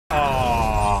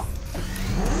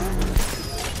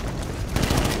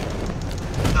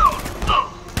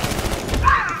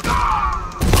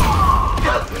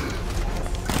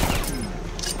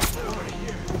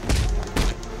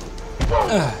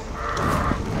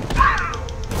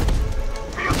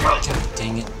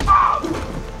Dang it.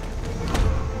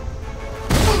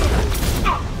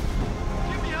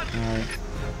 Alright.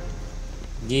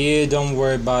 Yeah, don't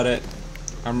worry about it.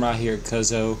 I'm right here,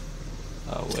 cuzzo.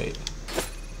 Oh, wait.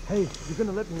 Hey, you're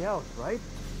gonna let me out, right?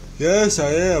 Yes,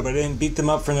 I am. I didn't beat them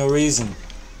up for no reason.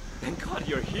 Thank God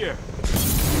you're here.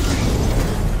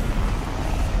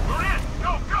 We're in!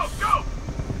 Go, go, go!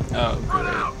 Oh, Run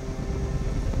great. out!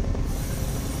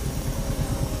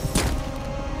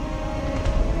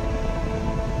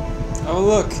 Oh,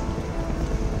 look.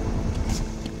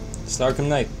 It's Arkham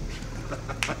Knight.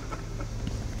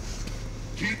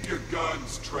 Keep your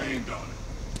guns trained on it.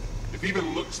 If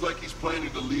even looks like he's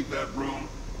planning to leave that room,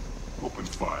 open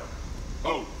fire.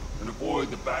 Oh, and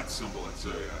avoid the bat symbol. It's a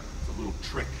little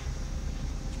trick.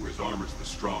 It's where his armor's the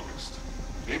strongest.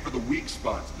 Aim for the weak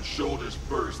spots, the shoulders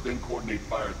first, then coordinate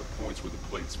fire at the points where the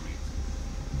plates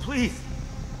meet. Please.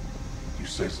 You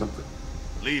say something?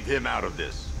 Leave him out of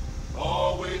this.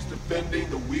 Always defending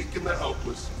the weak and the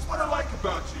helpless. That's what I like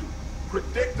about you.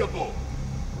 Predictable.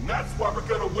 And that's why we're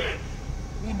gonna win.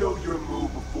 We know your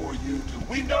move before you do.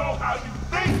 We know how you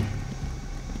think!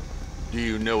 Do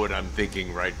you know what I'm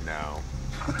thinking right now?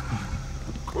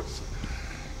 Of course.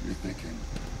 You're thinking,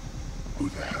 who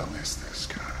the hell is this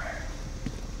guy?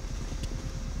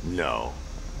 No.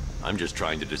 I'm just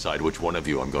trying to decide which one of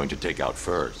you I'm going to take out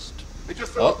first. Hey,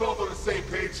 just so we're both on the same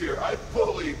page here, I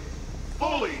fully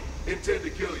intend to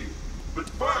kill you. But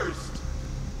first,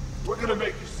 we're gonna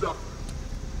make you suffer.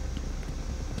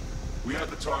 We have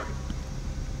the target.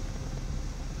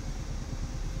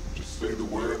 Just say the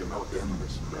word and I'll end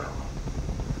this now.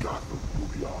 Gotham will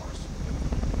be ours.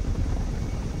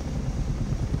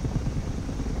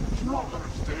 You don't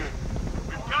understand.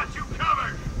 We've got you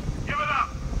covered. Give it up.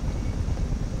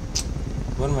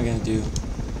 What am I gonna do?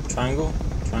 Triangle?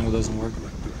 Triangle doesn't work.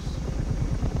 Like this.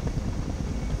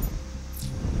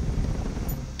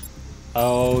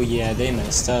 Oh yeah, they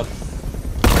messed up.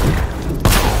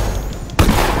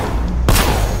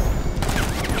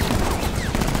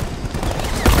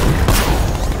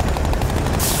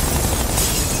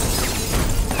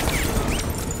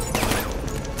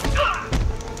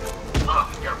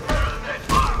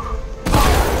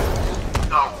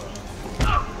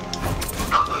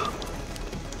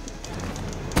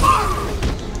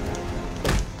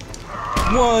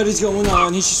 What is going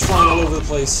on? He's just flying all over the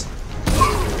place.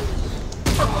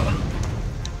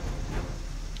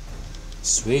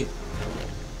 Sweet.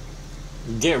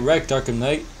 Get wrecked, Arkham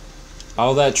Knight.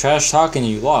 All that trash talking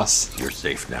you lost. You're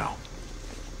safe now.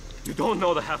 You don't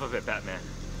know the half of it, Batman.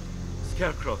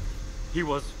 Scarecrow, he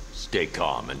was... Stay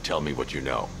calm and tell me what you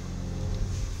know.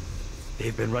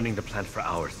 They've been running the plant for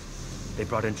hours. They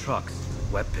brought in trucks,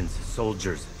 weapons,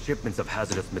 soldiers, shipments of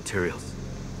hazardous materials.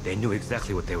 They knew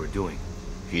exactly what they were doing.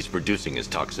 He's producing his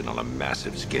toxin on a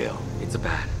massive scale. It's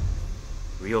bad.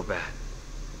 Real bad.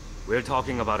 We're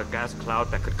talking about a gas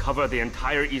cloud that could cover the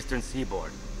entire eastern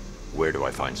seaboard. Where do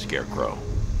I find Scarecrow?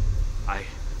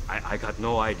 I got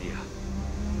no idea.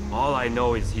 All I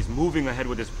know is he's moving ahead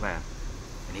with his plan.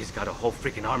 And he's got a whole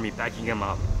freaking army backing him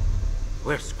up.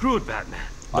 We're screwed, Batman.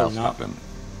 But I'll not- stop him.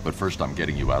 But first I'm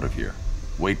getting you out of here.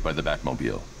 Wait by the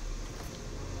Batmobile.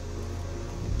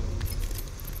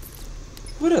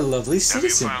 What a lovely Have you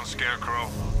citizen. found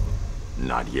Scarecrow?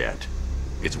 Not yet.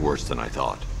 It's worse than I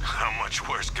thought. How much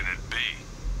worse can it be?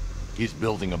 He's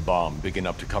building a bomb big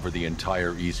enough to cover the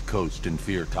entire East Coast in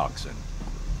fear toxin.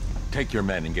 Take your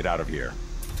men and get out of here.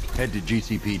 Head to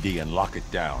GCPD and lock it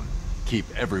down. Keep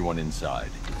everyone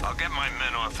inside. I'll get my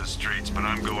men off the streets, but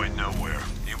I'm going nowhere.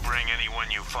 You bring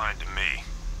anyone you find to me.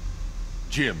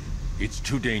 Jim, it's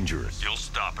too dangerous. You'll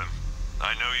stop him.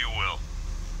 I know you will.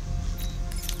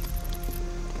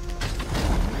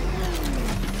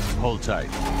 Hold tight.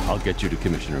 I'll get you to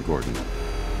Commissioner Gordon.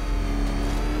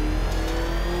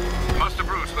 Master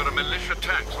Bruce, there are militia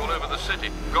tanks all over the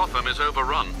city. Gotham is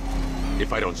overrun.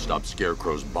 If I don't stop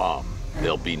Scarecrow's bomb,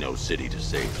 there'll be no city to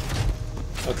save.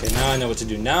 Okay, now I know what to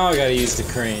do. Now I gotta use the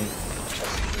crane.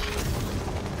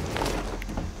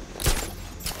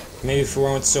 Maybe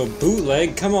for once so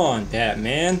bootleg. Come on,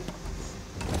 Batman.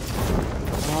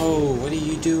 Oh, what are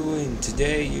you doing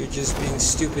today? You're just being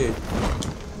stupid.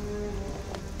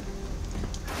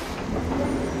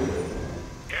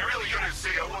 Aerial units see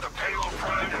with a payload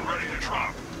primed and ready to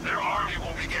drop. Their army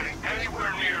won't be getting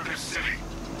anywhere near this city.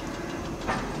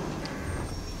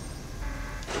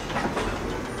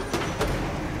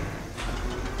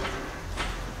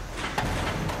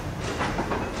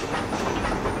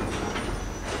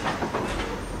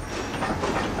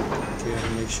 Okay, I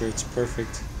gotta make sure it's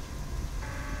perfect.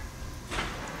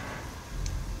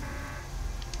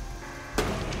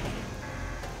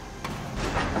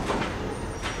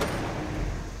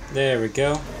 There we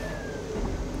go.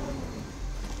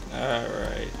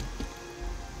 Alright.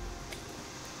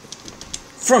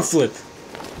 Front flip.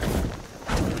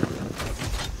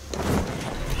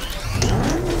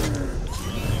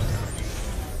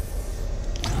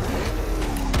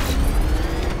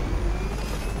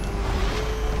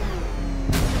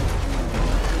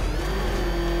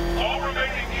 All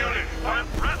remaining units,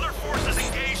 Rattler forces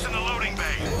engaged in the loading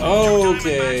bay.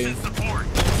 Okay. Support.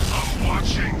 I'm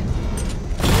watching.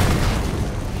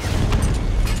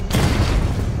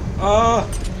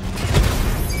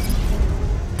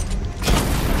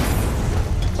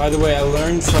 By the way, I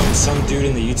learned from some dude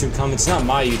in the YouTube comments, not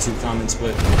my YouTube comments,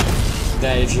 but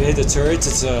that if you hit the turrets,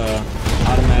 it's a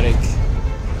automatic,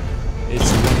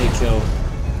 it's a one-hit kill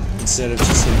instead of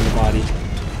just hitting the body.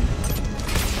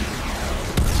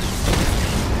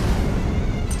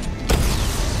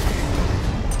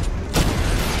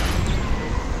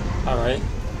 Alright.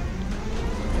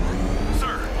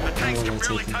 Sir, the tanks can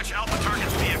barely take him. touch Alpha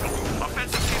Target's vehicle.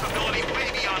 Offensive capability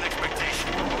way beyond expectation.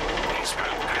 He's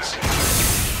been busy.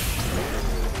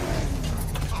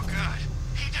 Oh god,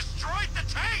 he destroyed the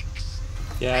tanks!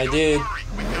 Yeah, I Don't did. worry,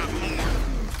 we got more.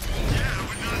 Yeah,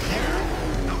 we're not here.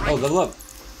 All right, Oh, level up.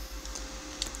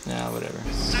 Nah, whatever.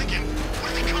 second,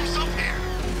 what if he comes up here?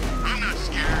 I'm not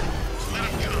scared. Let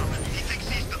him come. He thinks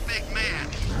he's the big man.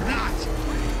 He's not.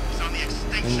 He's on the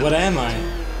extinction. And what am I?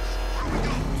 Where we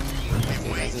go?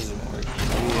 Okay, that doesn't work.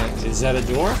 Yeah, is that a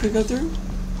door we go through?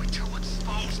 We're too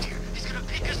exposed here. He's gonna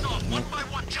pick us off one by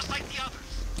one, just like the others.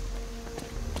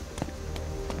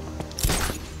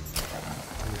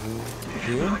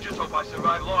 Here? I just hope I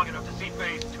survive long enough to see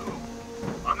phase 2.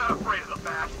 I'm not afraid of the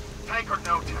bat. Tank or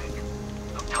no tank.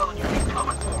 I'm telling you, he's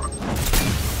coming for us.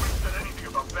 Who said anything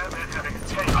about Batman having a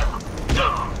tank?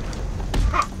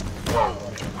 Whoa!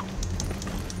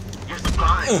 Your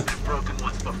spine's been broken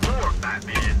once before,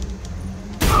 Batman.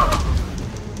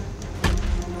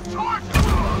 Torch!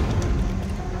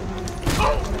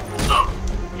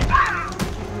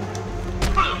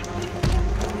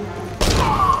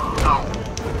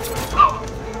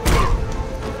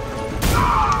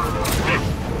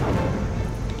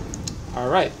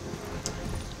 Alright.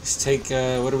 Let's take,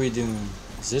 what are we doing?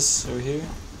 Is this over here?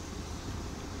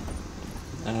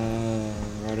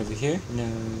 Right over here? No.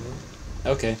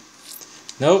 Okay.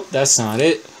 Nope, that's not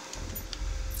it.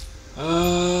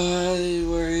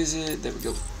 Where is it? There we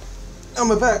go. Oh,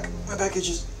 my back. My back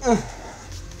itches.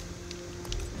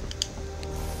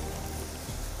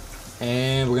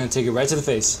 And we're gonna take it right to the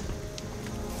face.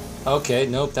 Okay,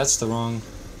 nope, that's the wrong.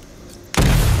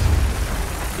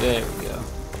 There we go.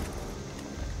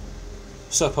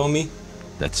 What's up, homie?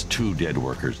 That's 2 dead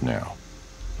workers now.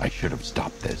 I should have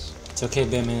stopped this. It's okay,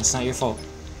 Batman. It's not your fault.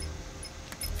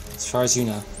 As far as you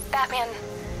know. Batman,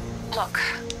 look.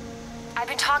 I've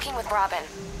been talking with Robin.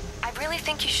 I really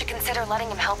think you should consider letting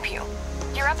him help you.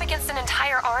 You're up against an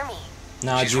entire army.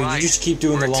 Nah, She's dude, right. you just keep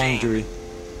doing We're the a team. laundry.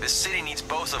 This city needs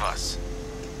both of us.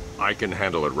 I can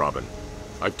handle it, Robin.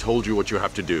 I've told you what you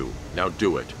have to do. Now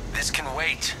do it. This can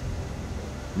wait.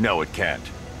 No, it can't.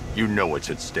 You know what's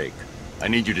at stake. I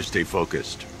need you to stay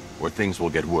focused, or things will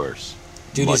get worse.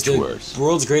 Dude, Much he's the worse.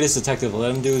 world's greatest detective.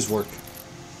 Let him do his work.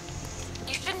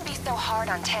 You shouldn't be so hard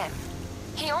on Tim.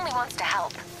 He only wants to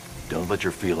help. Don't let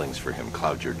your feelings for him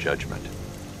cloud your judgment.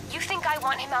 You think I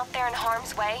want him out there in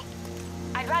harm's way?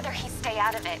 I'd rather he stay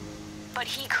out of it. But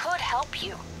he could help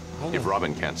you. If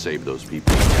Robin can't save those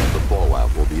people, the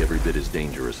fallout will be every bit as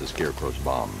dangerous as Scarecrow's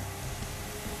bomb.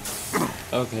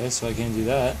 Okay, so I can't do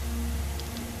that.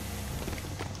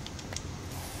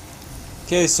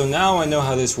 Okay, so now I know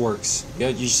how this works. Yeah,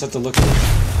 you just have to look at it.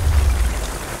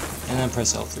 And then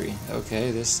press L3.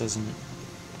 Okay, this doesn't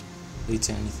lead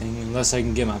to anything. Unless I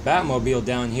can get my Batmobile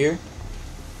down here.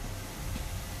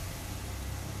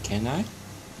 Can I?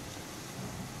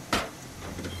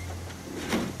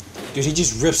 Dude, he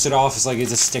just rips it off. It's like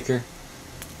it's a sticker.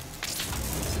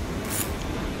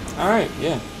 Alright,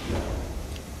 yeah.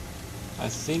 I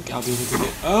think I'll be able to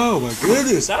get... Oh my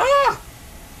goodness! Ah!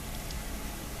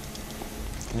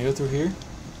 Can I go through here?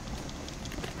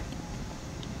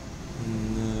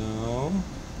 No.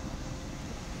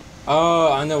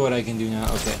 Oh, I know what I can do now.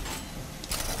 Okay.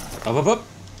 Up, up, up!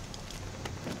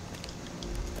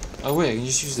 Oh wait, I can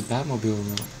just use the Batmobile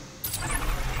remote.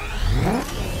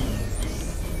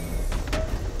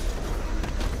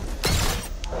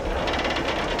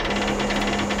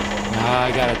 Ah,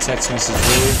 I got a text message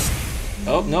here.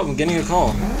 Oh, nope, I'm getting a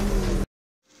call.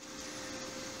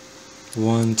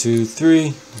 1, 2, 3.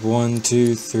 1,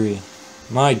 2, 3.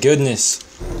 My goodness.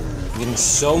 I'm getting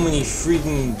so many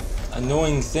freaking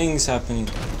annoying things happening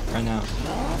right now.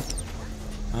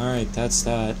 Alright, that's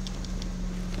that.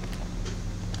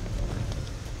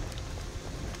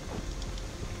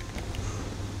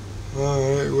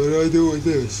 Alright, what do I do with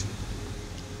this?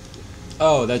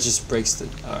 Oh, that just breaks the...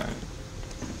 Alright.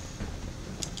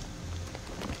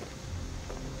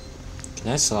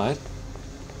 Can I slide?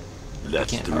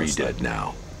 That's Can't 3 slide. dead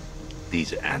now.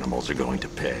 These animals are going to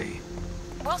pay.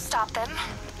 We'll stop them.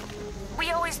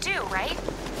 We always do, right?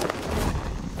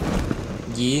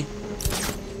 Yee.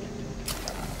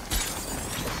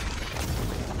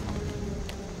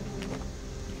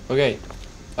 Okay.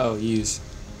 Oh, use.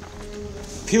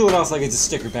 Peel it off like it's a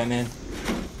sticker, Batman.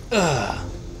 Ugh.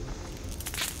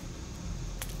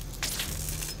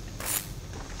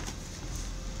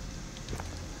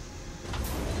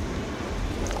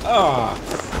 Oh,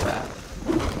 crap.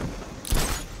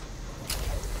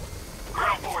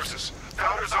 Ground forces,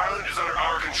 Founders Island is under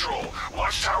our control.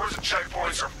 Watchtowers and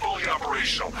checkpoints are fully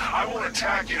operational. I will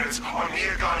attack units on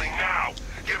Miagani now.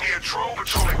 Give me a drone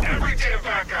patrolling every damn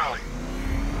back alley.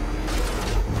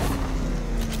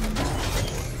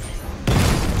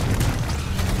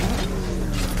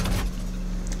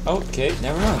 Okay,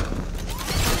 never mind.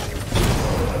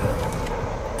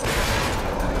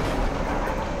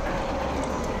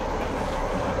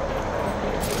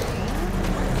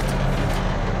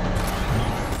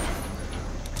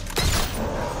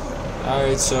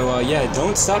 Alright, so, yeah,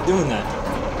 don't stop doing that.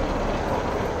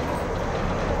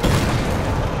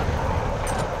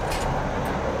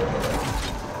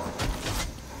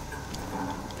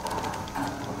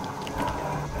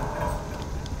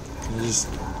 Can you just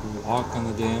walk on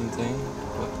the damn thing?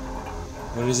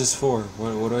 What is this for?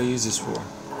 What do I use this for?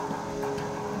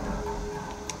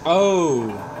 Oh!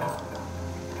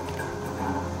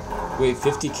 Wait,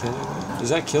 50 kilograms? Is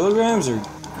that kilograms or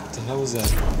what the hell is that?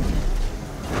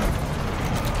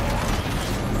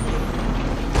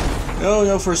 No,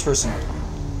 no first person.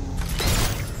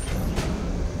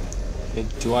 Okay,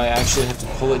 do I actually have to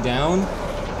pull it down?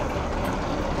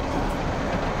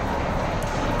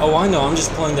 Oh, I know, I'm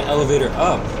just pulling the elevator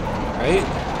up, right?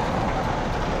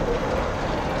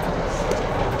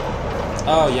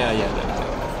 Oh, yeah, there we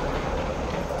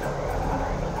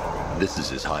go. This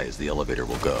is as high as the elevator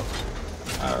will go.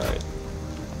 Alright.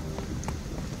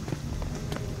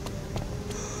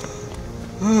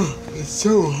 It's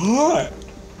so hot!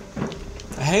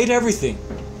 I hate everything.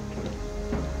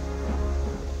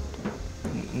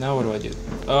 Now what do I do?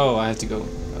 Oh, I have to go.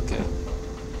 Okay.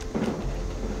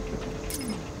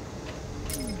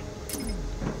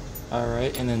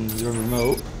 Alright, and then the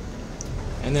remote.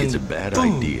 And then It's a bad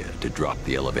boom. idea to drop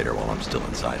the elevator while I'm still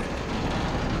inside it.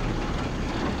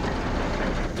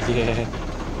 Yeah.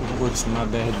 Whoops, my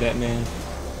bad, Batman.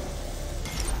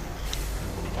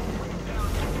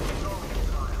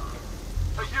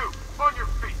 Hey, you! On your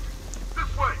feet!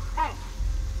 This way! Move!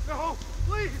 No!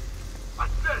 Please! I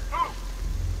said move!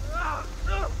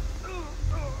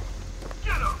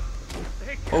 Get up!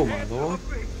 Oh my lord.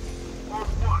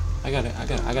 I gotta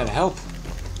help. I gotta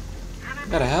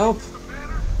help.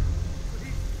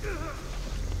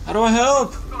 How do I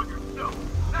help?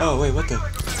 Oh wait, what the? So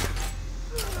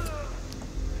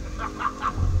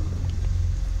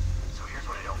here's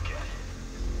what I don't get.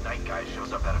 This night guy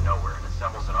shows up out of nowhere and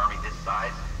assembles an army this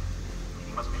size.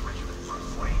 He must be richer than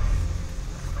Bruce Wayne.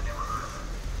 I never heard of him.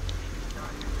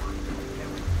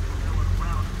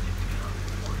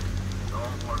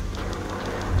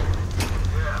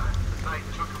 Yeah, the night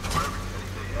took him for every penny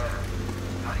they had.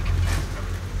 How did he convince them?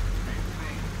 Same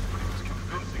thing, but he was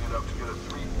convincing enough to get a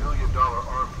 $3 billion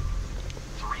army.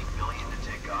 $3 billion to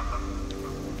take Gotham?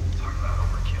 Talk about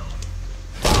overkill.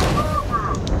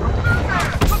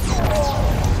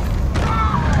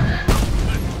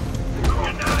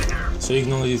 Get out of here! So you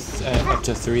can only do up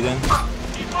to 3 then?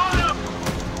 Keep on up!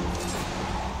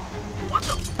 What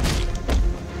the?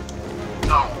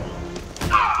 No!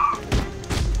 Ah!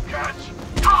 Catch!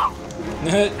 Ah!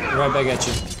 Right back at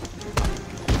you.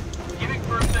 Giving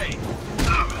first aid.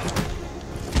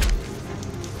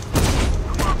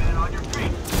 Come on, man, on your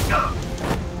feet.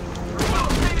 Well,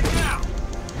 take it down.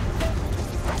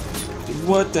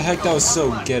 What the heck? That was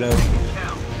so ghetto.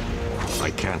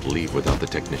 I can't leave without the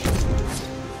technician.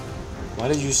 Why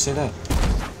did you say that?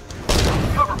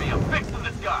 Cover me, I'm fixing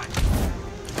this guy.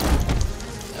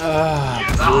 Ah,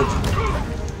 good.